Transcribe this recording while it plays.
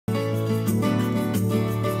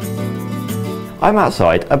I'm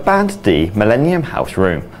outside a Band D Millennium house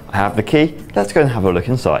room. I have the key, let's go and have a look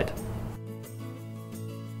inside.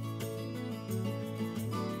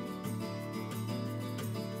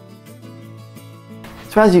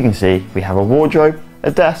 So as you can see, we have a wardrobe, a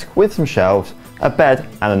desk with some shelves, a bed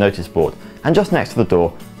and a notice board, and just next to the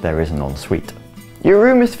door there is an ensuite. Your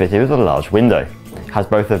room is fitted with a large window. It has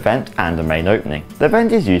both a vent and a main opening. The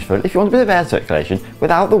vent is useful if you want a bit of air circulation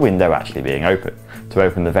without the window actually being open. To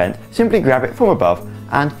open the vent, simply grab it from above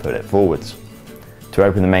and pull it forwards. To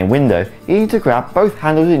open the main window, you need to grab both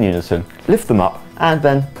handles in unison, lift them up and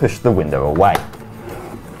then push the window away.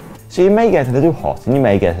 So you may get a little hot and you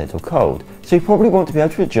may get a little cold, so you probably want to be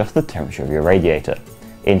able to adjust the temperature of your radiator.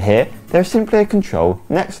 In here, there is simply a control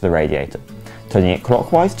next to the radiator. Turning it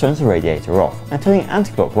clockwise turns the radiator off, and turning it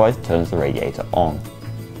anti-clockwise turns the radiator on.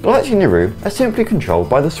 The lights in your room are simply controlled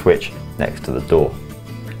by the switch next to the door.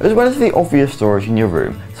 As well as the obvious storage in your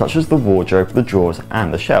room, such as the wardrobe, the drawers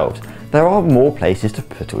and the shelves, there are more places to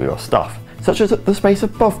put all your stuff, such as the space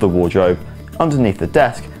above the wardrobe, underneath the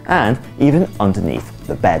desk and even underneath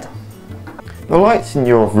the bed. The lights in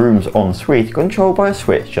your room's ensuite are controlled by a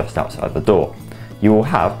switch just outside the door. You will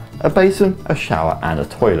have a basin, a shower and a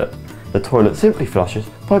toilet. The toilet simply flushes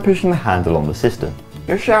by pushing the handle on the cistern.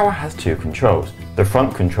 Your shower has two controls. The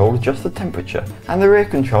front control adjusts the temperature and the rear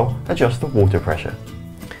control adjusts the water pressure.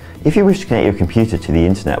 If you wish to connect your computer to the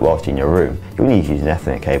internet whilst in your room, you'll need to use an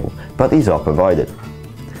Ethernet cable, but these are provided.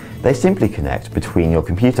 They simply connect between your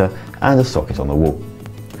computer and a socket on the wall.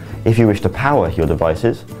 If you wish to power your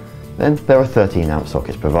devices, then there are 13 amp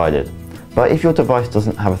sockets provided. But if your device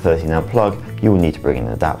doesn't have a 13 amp plug, you will need to bring in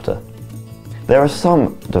an adapter. There are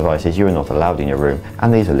some devices you are not allowed in your room,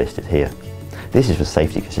 and these are listed here. This is for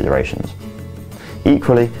safety considerations.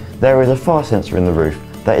 Equally, there is a fire sensor in the roof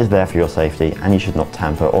that is there for your safety, and you should not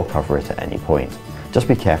tamper or cover it at any point. Just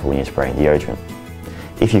be careful when you're spraying deodorant.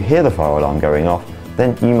 If you hear the fire alarm going off,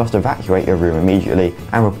 then you must evacuate your room immediately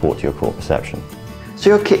and report to your court reception. So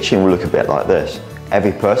your kitchen will look a bit like this.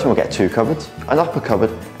 Every person will get two cupboards, an upper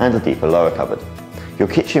cupboard and a deeper lower cupboard. Your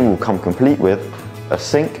kitchen will come complete with a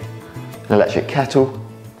sink, an electric kettle,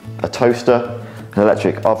 a toaster, an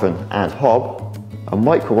electric oven and hob, a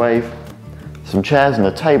microwave, some chairs and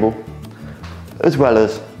a table, as well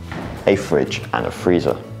as a fridge and a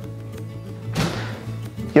freezer.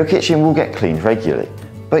 Your kitchen will get cleaned regularly,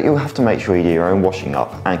 but you'll have to make sure you do your own washing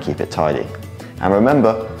up and keep it tidy. And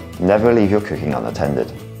remember, never leave your cooking unattended.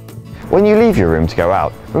 When you leave your room to go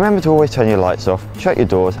out, remember to always turn your lights off, shut your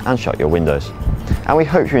doors and shut your windows. And we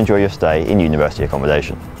hope you enjoy your stay in university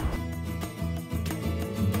accommodation.